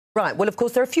Right, well, of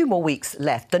course, there are a few more weeks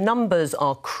left. The numbers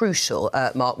are crucial,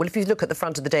 Mark. Well, if you look at the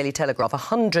front of the Daily Telegraph,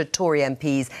 100 Tory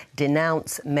MPs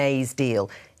denounce May's deal.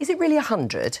 Is it really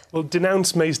 100? Well,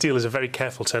 denounce May's deal is a very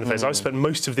careful turn of phrase. I've spent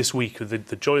most of this week with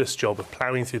the joyous job of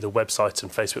ploughing through the websites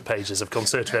and Facebook pages of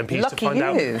Conservative MPs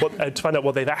to find out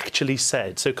what they've actually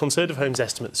said. So ConservativeHome's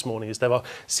estimate this morning is there are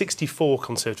 64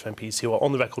 Conservative MPs who are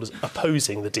on the record as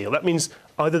opposing the deal. That means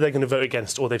either they're going to vote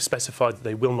against or they've specified that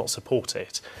they will not support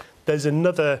it. There's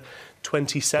another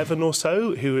 27 or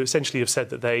so who essentially have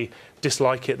said that they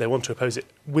dislike it, they want to oppose it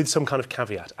with some kind of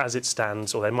caveat as it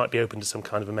stands, or they might be open to some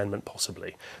kind of amendment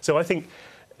possibly. So I think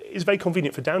it's very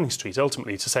convenient for Downing Street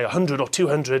ultimately to say 100 or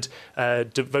 200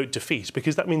 vote defeat,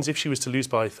 because that means if she was to lose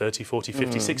by 30, 40,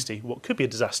 50, 60, what could be a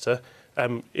disaster,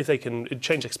 if they can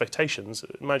change expectations,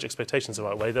 manage expectations the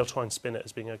right way, they'll try and spin it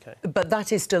as being OK. But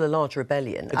that is still a large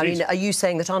rebellion. Indeed. I mean, are you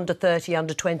saying that under 30,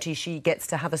 under 20, she gets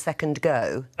to have a second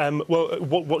go? Well,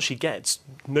 what she gets,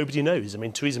 nobody knows. I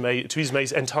mean, Theresa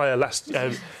May's entire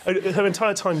her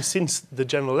entire time since the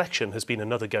general election has been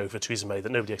another go for Theresa May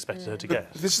that nobody expected her to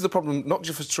get. This is the problem, not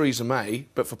just for Theresa May,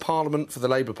 but for Parliament, for the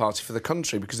Labour Party, for the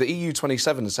country, because the EU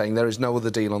 27 are saying there is no other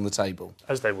deal on the table.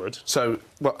 As they would. So,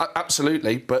 well,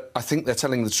 absolutely, but I think they're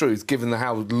telling the truth, given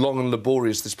how long and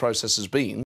laborious this process has been.